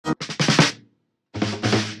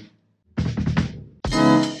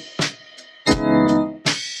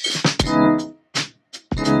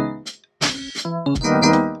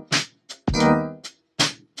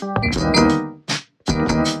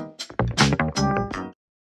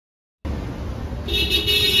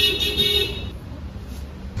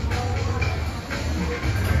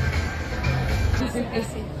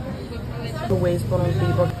waste por un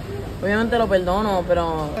tipo. Obviamente lo perdono,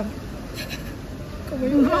 pero... Como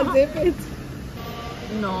yo no hace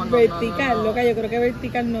No, vertical, loca, yo creo que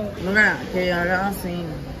vertical no. Loca, que haga así.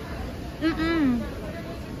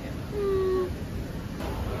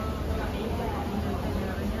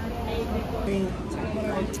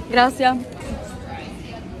 Gracias.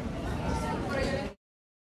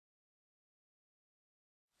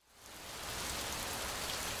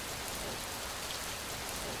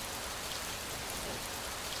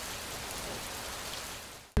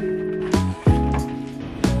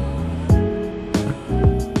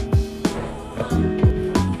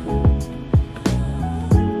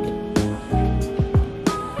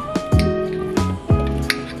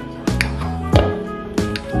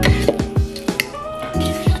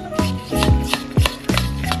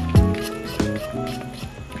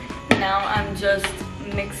 Just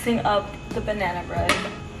mixing up the banana bread,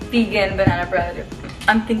 vegan banana bread.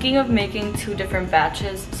 I'm thinking of making 2 different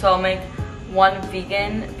batches, so I'll make 1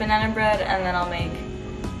 vegan banana bread and then I'll make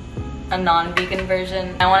a non-vegan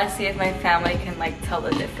version. I want to see if my family can like tell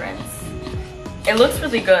the difference. It looks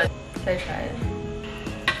really good. Should I try it?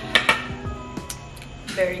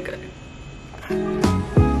 Very good.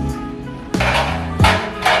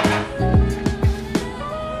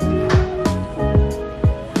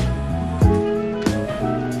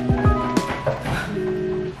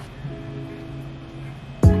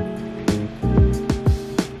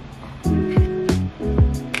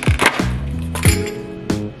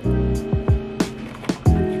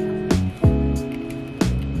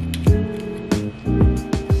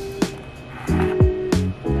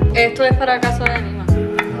 Esto es para casa de mi mamá.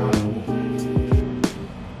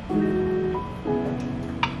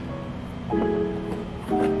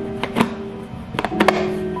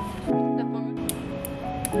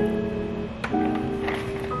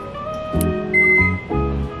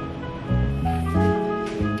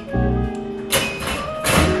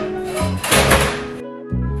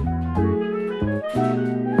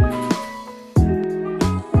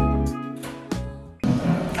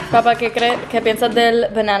 Papá, ¿qué piensas del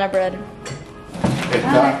banana bread?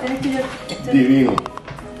 Está divino.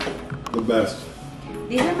 The best.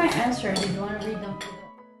 These are my answers if you want to read them.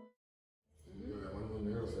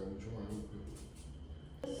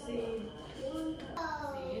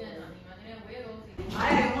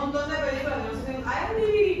 Ay, hay un montón de películas. Hay un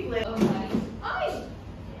DVD player. Ay,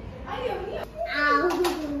 ay, Dios mío.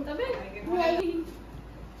 También.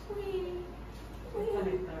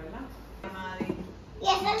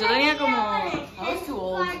 Yo tenía como... I was too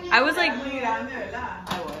old. I was like... Muy grande, ¿verdad?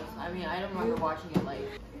 I was. I mean, I don't remember watching it like...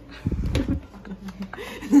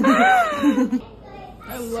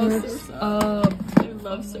 I love Surf's Up. I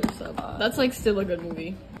love Surf's Up. That's like still a good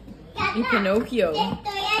movie. Y Pinocchio. Te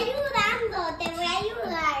estoy ayudando, te voy a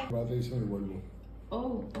ayudar.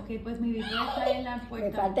 Oh, ok, pues mi bebé está en la puerta.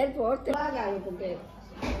 Me falta el porte. Hágalo completo.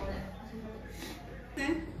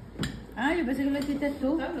 Ah, yo pensé que lo hiciste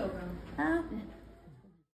tú. ¿Estás loca? Ah.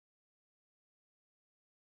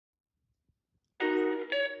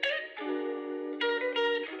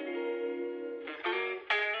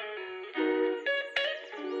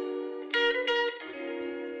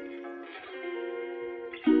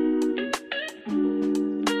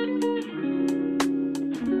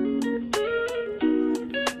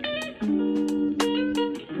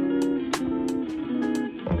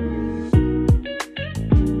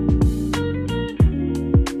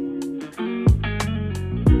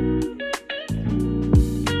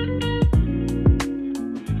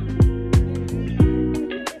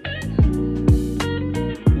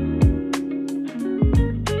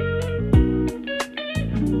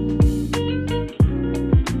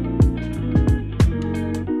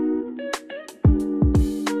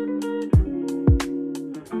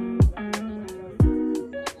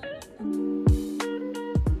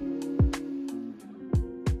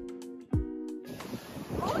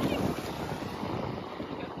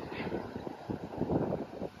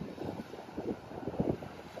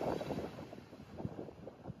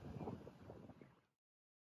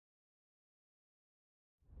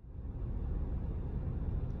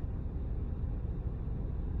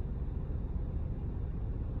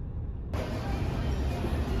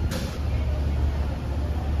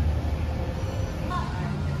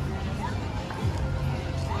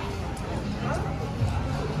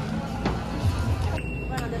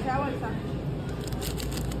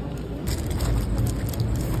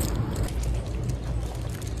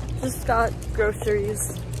 Just got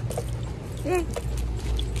groceries. Yay.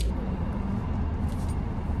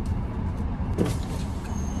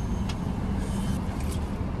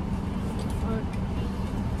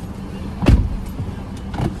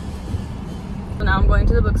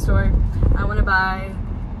 the bookstore. I want to buy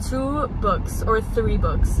 2 books or 3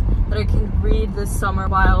 books that I can read this summer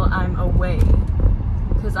while I'm away,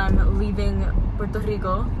 because I'm leaving Puerto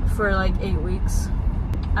Rico for like 8 weeks.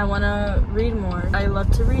 I want to read more. I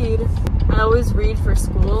love to read. I always read for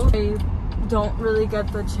school. I don't really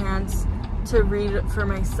get the chance to read for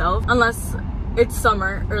myself unless it's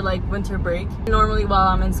summer or like winter break. Normally while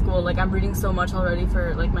I'm in school, like I'm reading so much already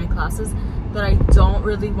for like my classes that I don't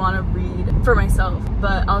really want to read for myself.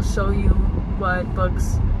 But I'll show you what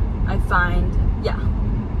books I find. Yeah,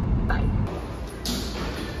 bye.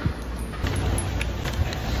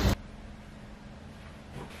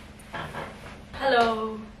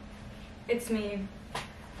 Hello, it's me.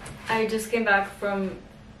 I just came back from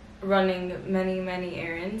running many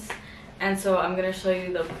errands, and so I'm gonna show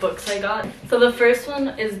you the books I got. So the first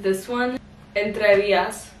one is this one,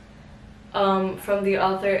 Entrevías, from the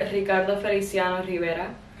author Ricardo Feliciano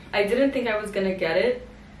Rivera. I didn't think I was gonna get it,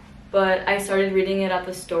 but I started reading it at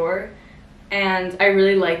the store and I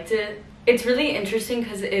really liked it. It's really interesting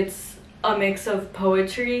because it's a mix of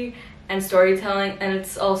poetry and storytelling, and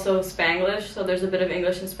it's also Spanglish, so there's a bit of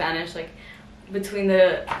English and Spanish like between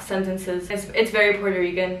the sentences. It's very Puerto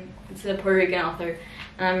Rican. It's a Puerto Rican author,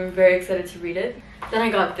 and I'm very excited to read it. Then I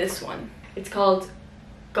got this one. It's called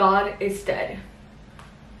God is Dead.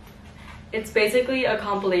 It's basically a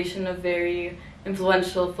compilation of very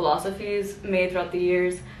influential philosophies made throughout the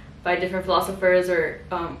years by different philosophers or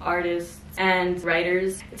artists and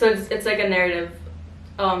writers. So it's like a narrative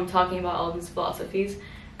talking about all these philosophies.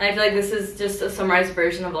 And I feel like this is just a summarized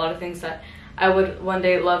version of a lot of things that I would one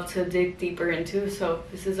day love to dig deeper into, so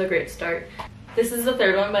this is a great start. This is the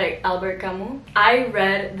third one by Albert Camus. I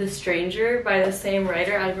read The Stranger by the same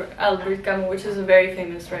writer, Albert Camus, which is a very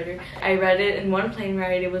famous writer. I read it in one plane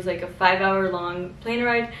ride. It was like a 5-hour long plane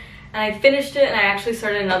ride, and I finished it, and I actually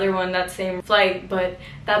started another one that same flight, but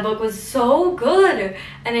that book was so good,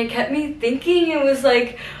 and it kept me thinking. It was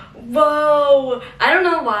like, whoa! I don't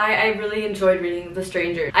know why I really enjoyed reading The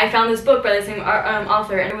Stranger. I found this book by the same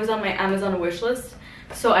author, and it was on my Amazon wish list.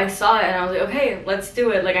 So I saw it and I was like, okay, let's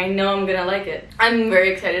do it. Like, I know I'm gonna like it. I'm very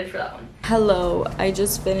excited for that one. Hello, I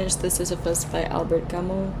just finished The Sisyphus by Albert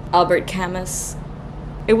Camus.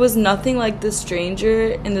 It was nothing like The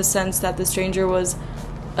Stranger in the sense that The Stranger was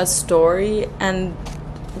a story and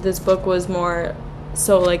this book was more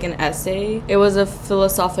so like an essay. It was a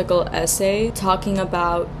philosophical essay talking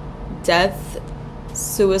about death,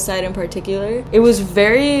 suicide in particular. It was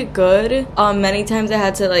very good. Many times I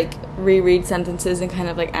had to like reread sentences and kind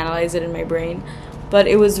of like analyze it in my brain, but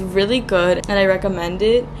it was really good, and I recommend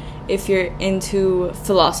it if you're into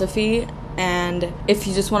philosophy and if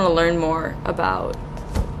you just want to learn more about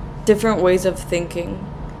different ways of thinking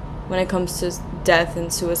when it comes to death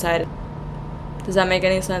and suicide. Does that make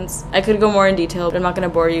any sense? I could go more in detail, but I'm not going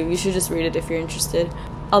to bore you. You should just read it if you're interested.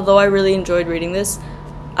 Although I really enjoyed reading this,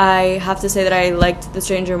 I have to say that I liked The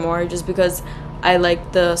Stranger more just because I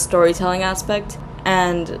liked the storytelling aspect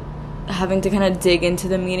and having to kind of dig into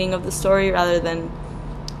the meaning of the story rather than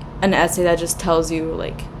an essay that just tells you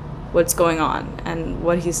like what's going on and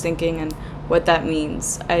what he's thinking and what that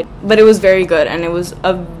means. But it was very good, and it was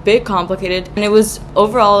a bit complicated, and it was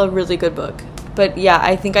overall a really good book. But yeah,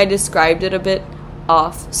 I think I described it a bit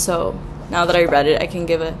off, so now that I read it, I can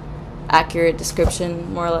give an accurate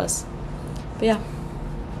description, more or less. But yeah,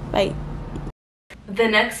 bye. The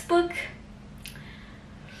next book,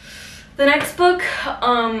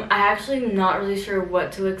 I'm actually not really sure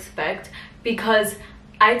what to expect because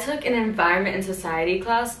I took an environment and society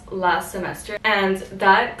class last semester, and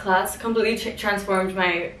that class completely transformed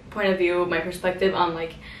my point of view, my perspective on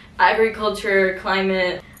like agriculture,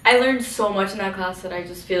 climate. I learned so much in that class that I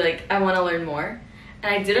just feel like I want to learn more,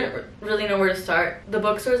 and I didn't really know where to start. The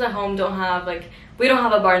bookstores at home don't have like, we don't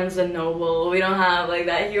have a Barnes & Noble, we don't have like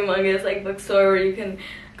that humongous like bookstore where you can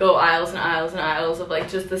go aisles and aisles and aisles of like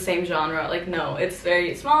just the same genre. Like, no, it's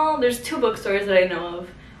very small. There's 2 bookstores that I know of,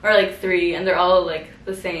 or like 3, and they're all like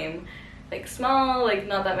the same, like small, like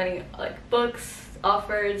not that many like books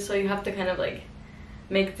offered, so you have to kind of like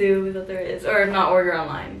make do with what there is, or not order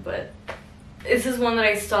online. But this is one that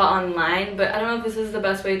I saw online, but I don't know if this is the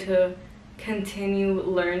best way to continue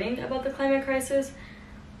learning about the climate crisis.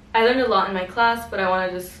 I learned a lot in my class, but I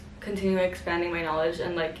want to just continue expanding my knowledge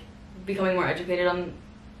and like becoming more educated on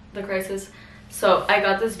the crisis. So I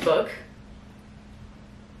got this book.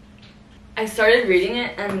 I started reading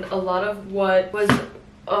it, and a lot of what was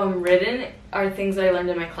written are things that I learned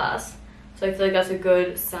in my class. So I feel like that's a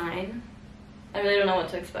good sign. I really don't know what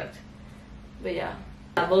to expect. But yeah,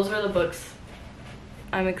 those are the books.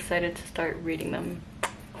 I'm excited to start reading them.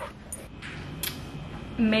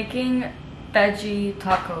 Making veggie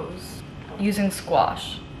tacos using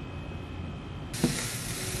squash.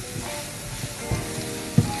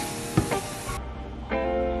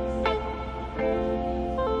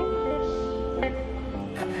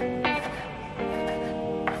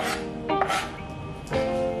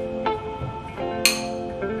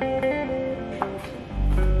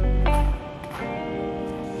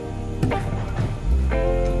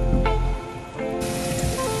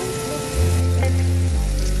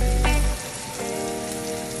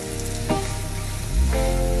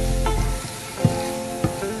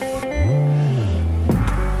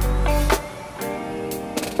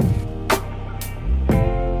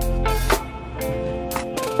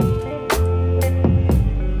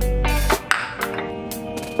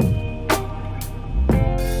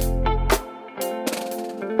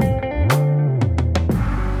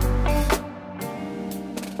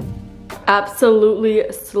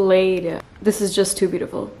 Absolutely slayed. This is just too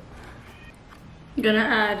beautiful.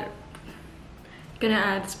 Gonna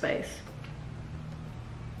add spice.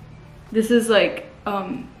 This is like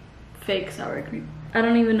fake sour cream. I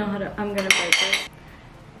don't even know how to. I'm gonna bite this.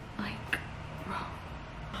 Like, raw.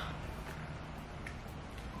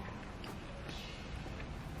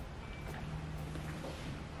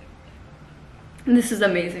 This is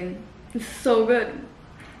amazing. This is so good.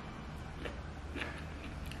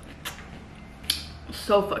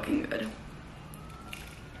 So fucking good.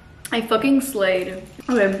 I fucking slayed.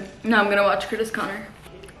 Okay, now I'm gonna watch Curtis Connor.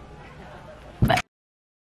 Bye.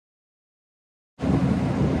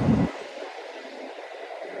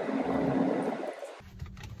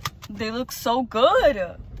 They look so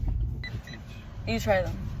good. You try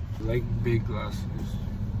them. I like big glasses.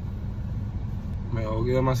 Me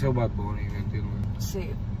odio demasiado Bad Bunny, ¿me entiendes?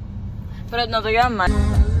 Sí. Pero no te quedan mal.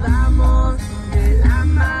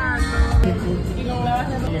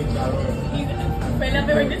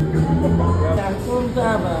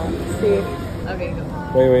 Okay, go.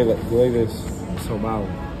 Wait, do like this. So mal.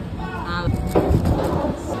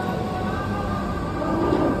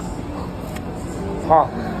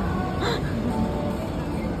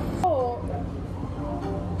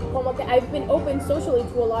 Como que I've been open socially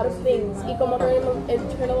to a lot of things y como que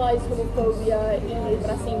internalized homofobia y el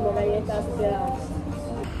racismo que hay en esta sociedad.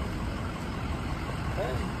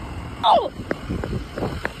 Oh!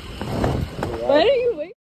 Why are you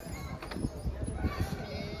waiting?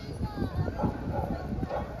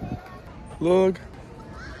 Look.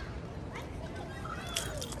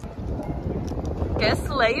 Guess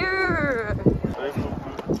layer.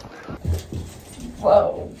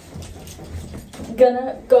 Whoa.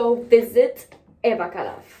 Gonna go visit Eva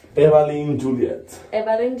Calaf. Evelyn Juliet.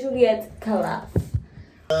 Evelyn Juliet Calaf.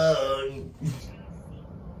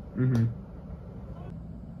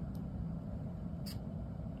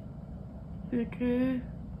 Okay.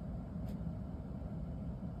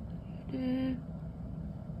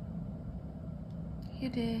 You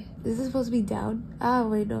did. This is supposed to be down. Ah,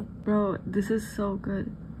 wait, no. Bro, this is so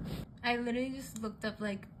good. I literally just looked up,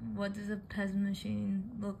 like, what does a Pez machine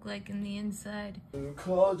look like in the inside?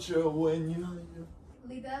 Culture when you.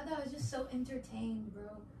 Lida, I was just so entertained,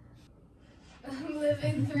 bro. I'm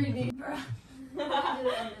living 3D, bro.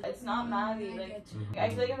 It's not madi. Like, I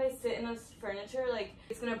feel like if I sit in this furniture, like,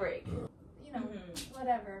 it's gonna break. You know,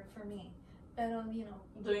 whatever for me. Pero, you know.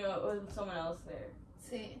 Doing it with someone else there.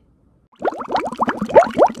 Sí.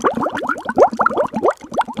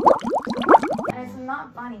 And it's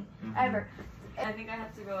not funny, ever. I think I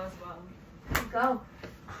have to go as well. Go.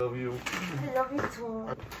 Love you. I love you too.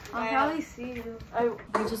 I'll probably see you. I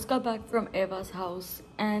just got back from Eva's house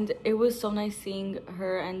and it was so nice seeing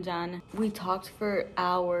her and Jan. We talked for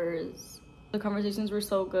hours. The conversations were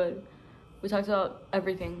so good. We talked about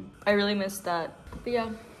everything. I really missed that. But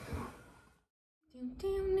yeah.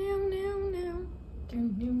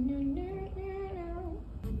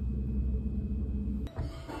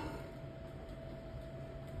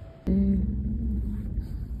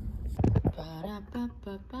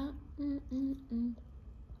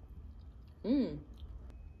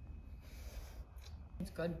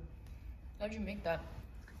 It's good. How'd you make that?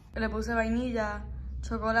 Le puse vainilla,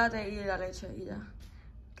 chocolate y la leche y ya.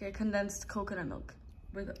 Okay, condensed coconut milk.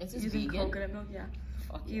 With using vegan? Coconut milk, yeah.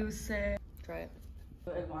 Fuck yeah. You say. Try it.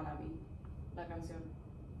 El wannabe. La canción.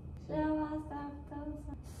 No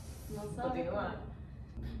sabe.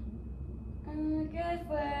 ¿Qué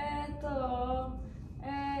fue esto?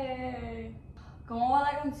 ¿Cómo va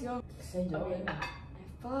la canción? Sé yo. Okay.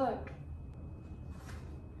 Fuck.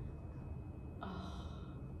 Oh.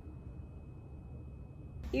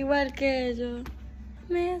 Igual que yo.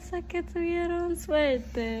 Esas que tuvieron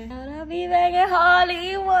suerte ahora viven en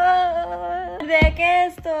Hollywood. ¿De qué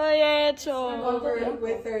estoy hecho? Over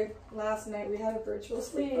with her last night. We had a virtual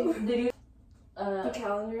sleep. Did you A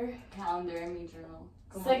calendar. calendar mi journal?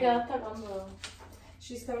 Se queda hasta cuando.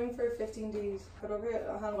 She's coming for 15 days. Creo que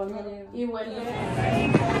y vuelve. I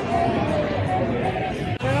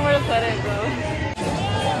don't know where to put it, bro.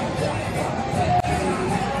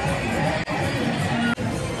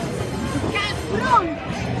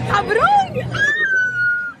 ¡Cabrón!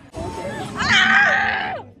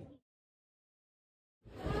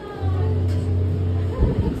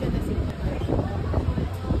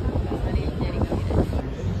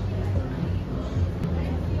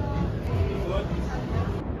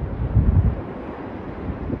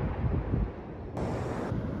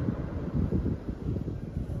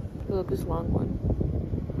 Look, this long one.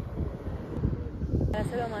 Ya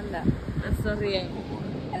se lo manda. Sonríe.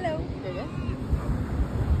 Hello.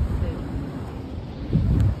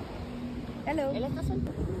 Hello. Él está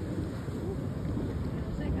soltero.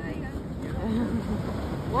 No se caiga.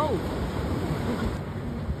 Wow.